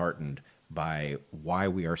disheartened by why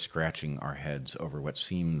we are scratching our heads over what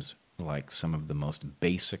seems like some of the most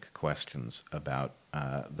basic questions about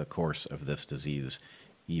the course of this disease,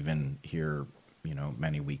 even here,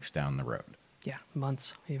 many weeks down the road. Yeah,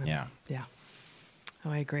 months even. Yeah. Yeah.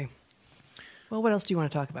 Oh, I agree. Well, what else do you want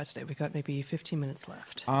to talk about today? We've got maybe 15 minutes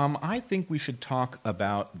left. I think we should talk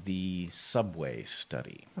about the subway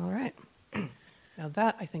study. All right. Now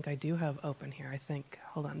that I think I do have open here. I think,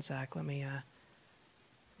 hold on, Zach, let me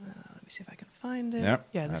see if I can find it. Yep,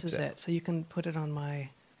 yeah, this is it. So you can put it on my,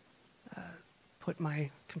 put my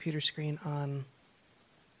computer screen on.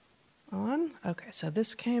 Okay, so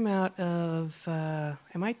this came out of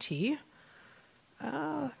MIT.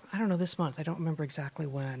 I don't know, this month. I don't remember exactly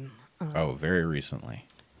when. Very recently.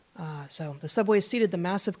 So the subway seeded the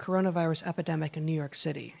massive coronavirus epidemic in New York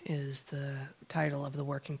City is the title of the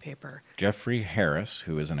working paper. Jeffrey Harris,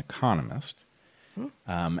 who is an economist.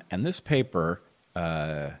 And this paper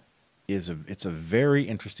it's a very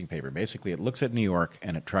interesting paper. Basically, it looks at New York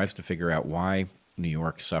and it tries to figure out why New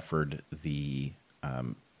York suffered the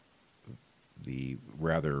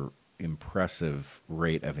rather impressive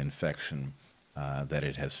rate of infection that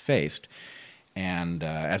it has faced. And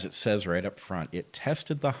as it says right up front, it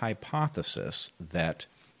tested the hypothesis that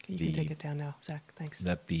you can take it down now, Zach. Thanks.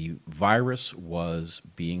 That the virus was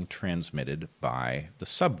being transmitted by the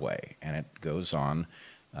subway. And it goes on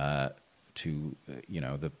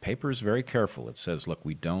the paper is very careful. It says, look,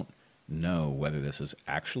 we don't know whether this is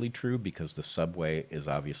actually true because the subway is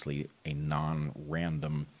obviously a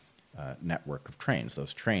non-random network of trains.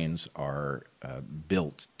 Those trains are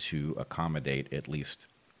built to accommodate at least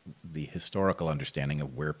the historical understanding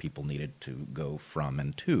of where people needed to go from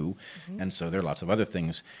and to. Mm-hmm. And so there are lots of other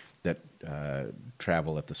things that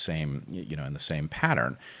travel at the same, in the same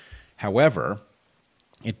pattern. However,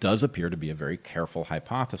 it does appear to be a very careful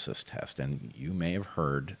hypothesis test. And you may have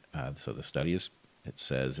heard, so the study it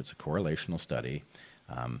says it's a correlational study,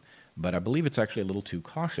 but I believe it's actually a little too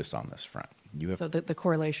cautious on this front. So the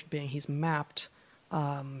correlation being he's mapped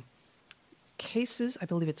cases, I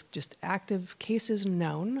believe it's just active cases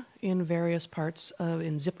known in various parts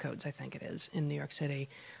in zip codes, I think it is, in New York City,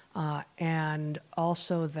 and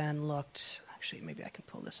also then looked, actually maybe I can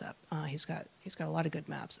pull this up. He's got a lot of good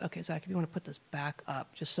maps. Okay, Zach, if you want to put this back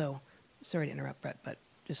up, just so, sorry to interrupt, Brett, but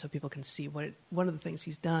just so people can see one of the things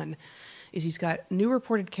he's done is he's got new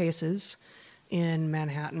reported cases in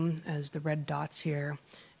Manhattan as the red dots here,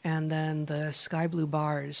 and then the sky blue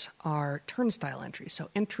bars are turnstile entries,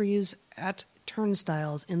 so entries at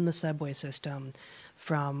turnstiles in the subway system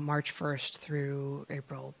from March 1st through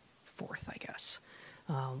April 4th, I guess,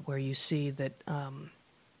 where you see that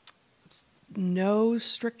no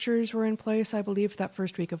strictures were in place, I believe, that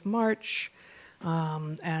first week of March,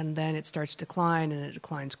 and then it starts to decline, and it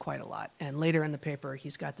declines quite a lot. And later in the paper,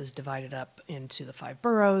 he's got this divided up into the 5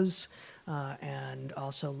 boroughs, and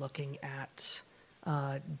also looking at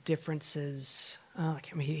differences. He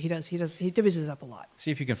divvies it up a lot.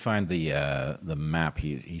 See if you can find the map.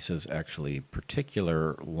 He says actually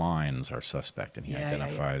particular lines are suspect, and he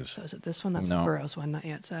identifies. So is it this one? That's the boroughs one. Not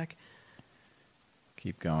yet, Zach.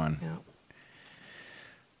 Keep going.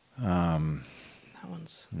 Yeah. That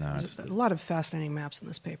one's No, there's it's a lot of fascinating maps in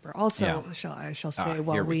this paper. Also, I shall say, here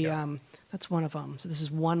while we go. that's one of them. So this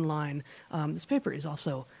is one line. This paper is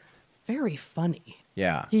also very funny.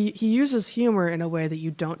 Yeah. He uses humor in a way that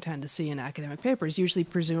you don't tend to see in academic papers. Usually,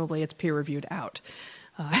 presumably, it's peer reviewed out.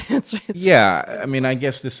 Yeah, I mean, I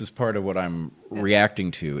guess this is part of what I'm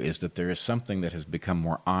reacting to, is that there is something that has become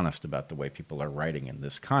more honest about the way people are writing in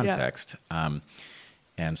this context.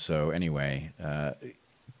 And so, anyway,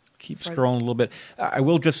 keep scrolling a little bit. I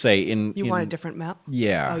will just say, You want a different map?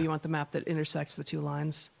 Yeah. Oh, you want the map that intersects the two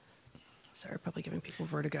lines? Sorry, probably giving people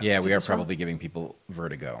vertigo. Yeah, Is it we are this one? probably giving people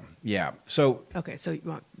vertigo. Yeah. So Okay, so you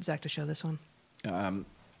want Zach to show this one?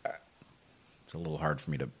 it's a little hard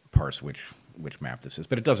for me to parse which map this is,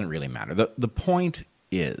 but it doesn't really matter. The point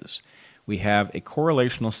is, we have a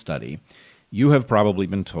correlational study. You have probably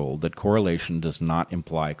been told that correlation does not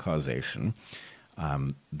imply causation.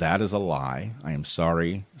 That is a lie. I am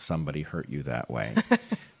sorry somebody hurt you that way.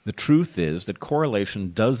 The truth is that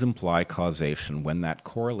correlation does imply causation when that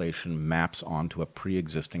correlation maps onto a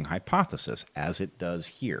pre-existing hypothesis, as it does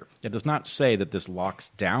here. It does not say that this locks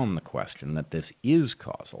down the question, that this is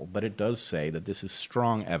causal, but it does say that this is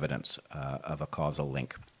strong evidence of a causal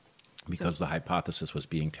link because the hypothesis was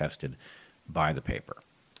being tested by the paper.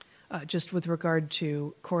 Just with regard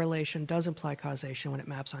to correlation does imply causation when it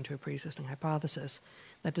maps onto a pre-existing hypothesis.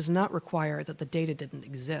 That does not require that the data didn't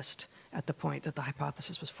exist at the point that the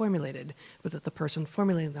hypothesis was formulated, but that the person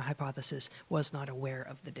formulating the hypothesis was not aware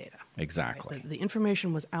of the data. Exactly. Right? The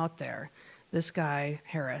information was out there. This guy,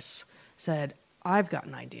 Harris, said, I've got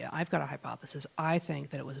an idea. I've got a hypothesis. I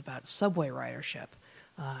think that it was about subway ridership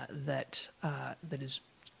that is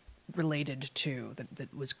related to,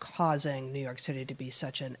 that was causing New York City to be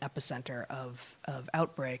such an epicenter of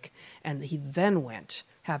outbreak. And he then went,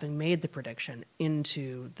 having made the prediction,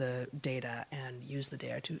 into the data and used the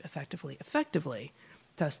data to effectively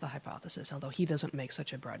test the hypothesis, although he doesn't make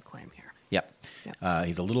such a broad claim here. Yep.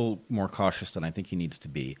 He's a little more cautious than I think he needs to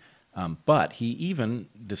be. But he even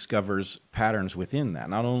discovers patterns within that.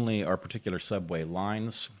 Not only are particular subway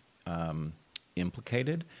lines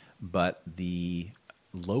implicated, but the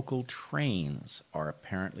local trains are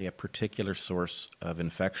apparently a particular source of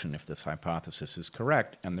infection if this hypothesis is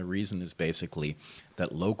correct. And the reason is basically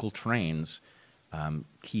that local trains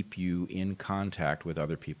keep you in contact with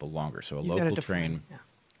other people longer. So a local train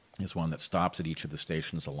is one that stops at each of the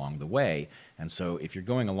stations along the way. And so if you're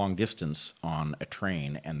going a long distance on a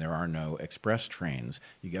train and there are no express trains,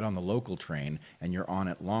 you get on the local train and you're on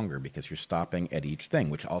it longer because you're stopping at each thing,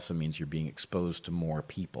 which also means you're being exposed to more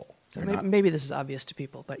people. So maybe this is obvious to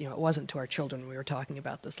people, but it wasn't to our children. We were talking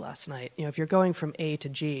about this last night. If you're going from A to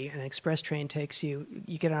G, and an express train takes you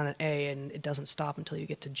get on an A and it doesn't stop until you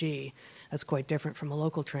get to G. That's quite different from a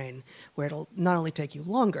local train, where it'll not only take you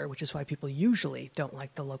longer, which is why people usually don't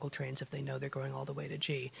like the local trains if they know they're going all the way to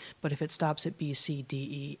G. But if it stops at B, C, D,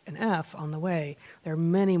 E, and F on the way, there are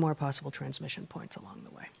many more possible transmission points along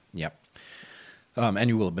the way. Yep. And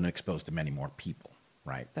you will have been exposed to many more people.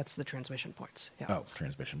 Right. That's the transmission points. Yeah. Oh,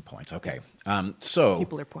 transmission points. Okay. So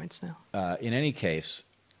people are points now. In any case,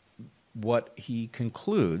 what he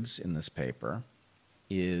concludes in this paper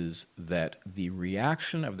is that the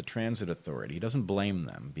reaction of the transit authority, he doesn't blame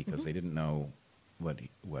them because they didn't know what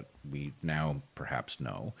we now perhaps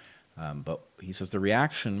know, but he says the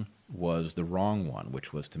reaction was the wrong one,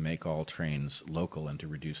 which was to make all trains local and to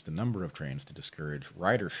reduce the number of trains to discourage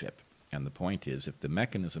ridership. And the point is, if the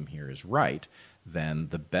mechanism here is right, then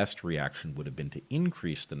the best reaction would have been to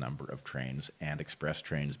increase the number of trains, and express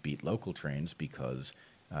trains beat local trains because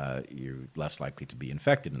you're less likely to be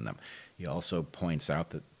infected in them. He also points out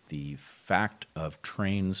that the fact of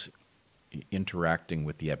trains interacting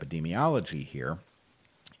with the epidemiology here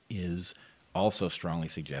is also strongly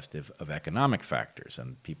suggestive of economic factors,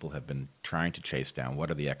 and people have been trying to chase down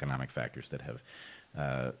what are the economic factors that have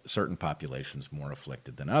certain populations more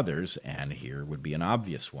afflicted than others, and here would be an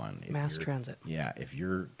obvious one. Mass transit. Yeah, if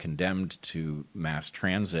you're condemned to mass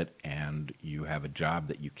transit and you have a job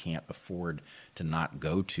that you can't afford to not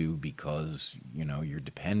go to because you're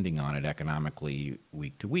depending on it economically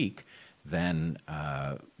week to week, then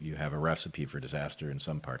you have a recipe for disaster in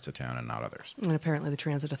some parts of town and not others. And apparently the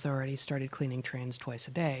transit authority started cleaning trains twice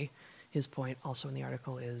a day. His point also in the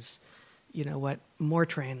article is, more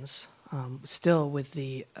trains, still with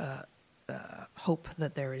the hope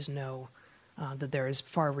that there is that there is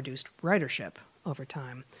far reduced ridership over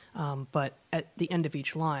time. But at the end of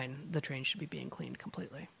each line, the train should be being cleaned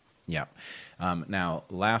completely. Yeah. Now,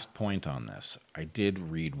 last point on this. I did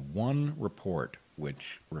read one report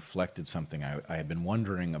which reflected something I had been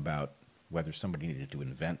wondering about whether somebody needed to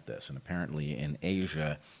invent this. And apparently in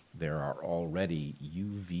Asia, there are already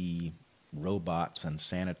UV robots and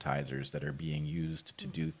sanitizers that are being used to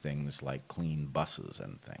do things like clean buses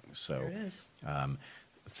and things. So There it is.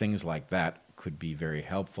 Things like that could be very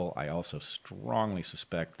helpful. I also strongly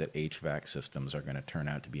suspect that HVAC systems are going to turn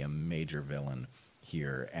out to be a major villain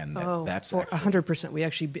here, and that's or actually 100%. We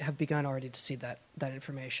actually have begun already to see that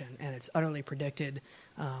information, and it's utterly predicted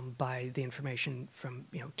by the information from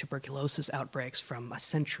tuberculosis outbreaks from a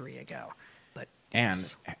century ago. But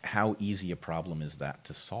And how easy a problem is that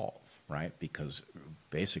to solve, right? Because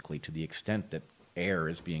basically, to the extent that air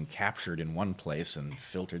is being captured in one place and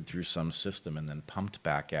filtered through some system and then pumped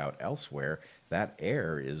back out elsewhere, that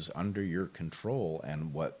air is under your control,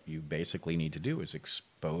 and what you basically need to do is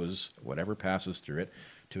expose whatever passes through it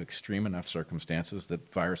to extreme enough circumstances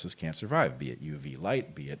that viruses can't survive, be it UV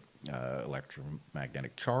light, be it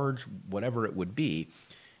electromagnetic charge, whatever it would be.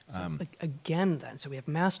 Again, then, so we have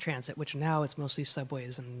mass transit, which now it's mostly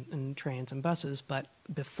subways and trains and buses, but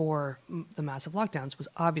before the massive lockdowns was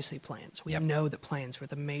obviously planes. We know that planes were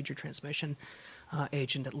the major transmission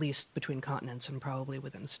agent, at least between continents and probably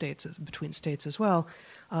within states, between states as well.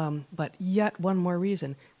 But yet one more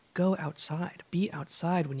reason, go outside. Be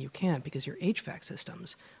outside when you can, because your HVAC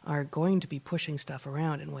systems are going to be pushing stuff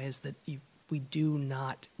around in ways that we do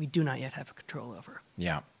not yet have control over.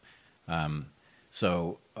 Yeah.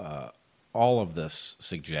 So all of this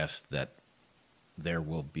suggests that there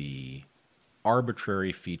will be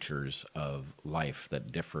arbitrary features of life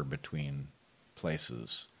that differ between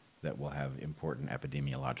places that will have important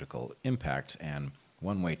epidemiological impacts. And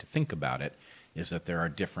one way to think about it is that there are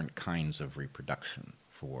different kinds of reproduction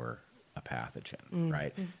for a pathogen,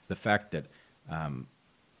 right? The fact that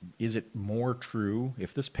is it more true,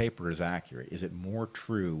 if this paper is accurate, is it more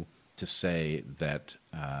true to say that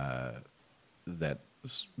that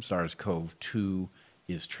SARS-CoV-2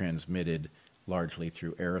 is transmitted largely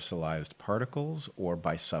through aerosolized particles or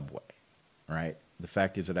by subway, right? The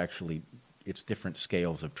fact is it's different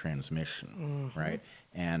scales of transmission, right?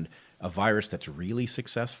 And a virus that's really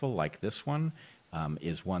successful, like this one,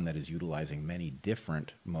 is one that is utilizing many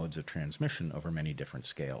different modes of transmission over many different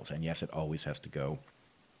scales. And yes, it always has to go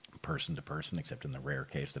person to person, except in the rare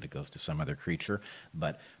case that it goes to some other creature.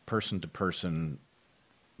 But person to person,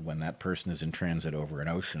 when that person is in transit over an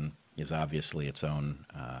ocean, is obviously its own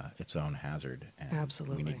hazard. And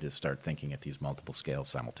Absolutely. we need to start thinking at these multiple scales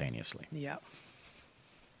simultaneously. Yeah.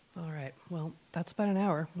 All right. Well, that's about an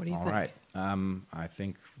hour. What do you think? All right. I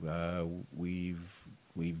think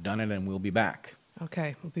we've done it, and we'll be back.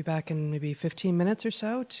 Okay. We'll be back in maybe 15 minutes or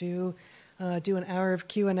so to do an hour of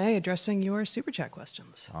Q&A addressing your Super Chat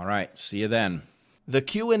questions. All right. See you then. The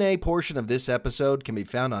Q&A portion of this episode can be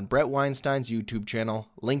found on Brett Weinstein's YouTube channel,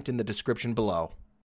 linked in the description below.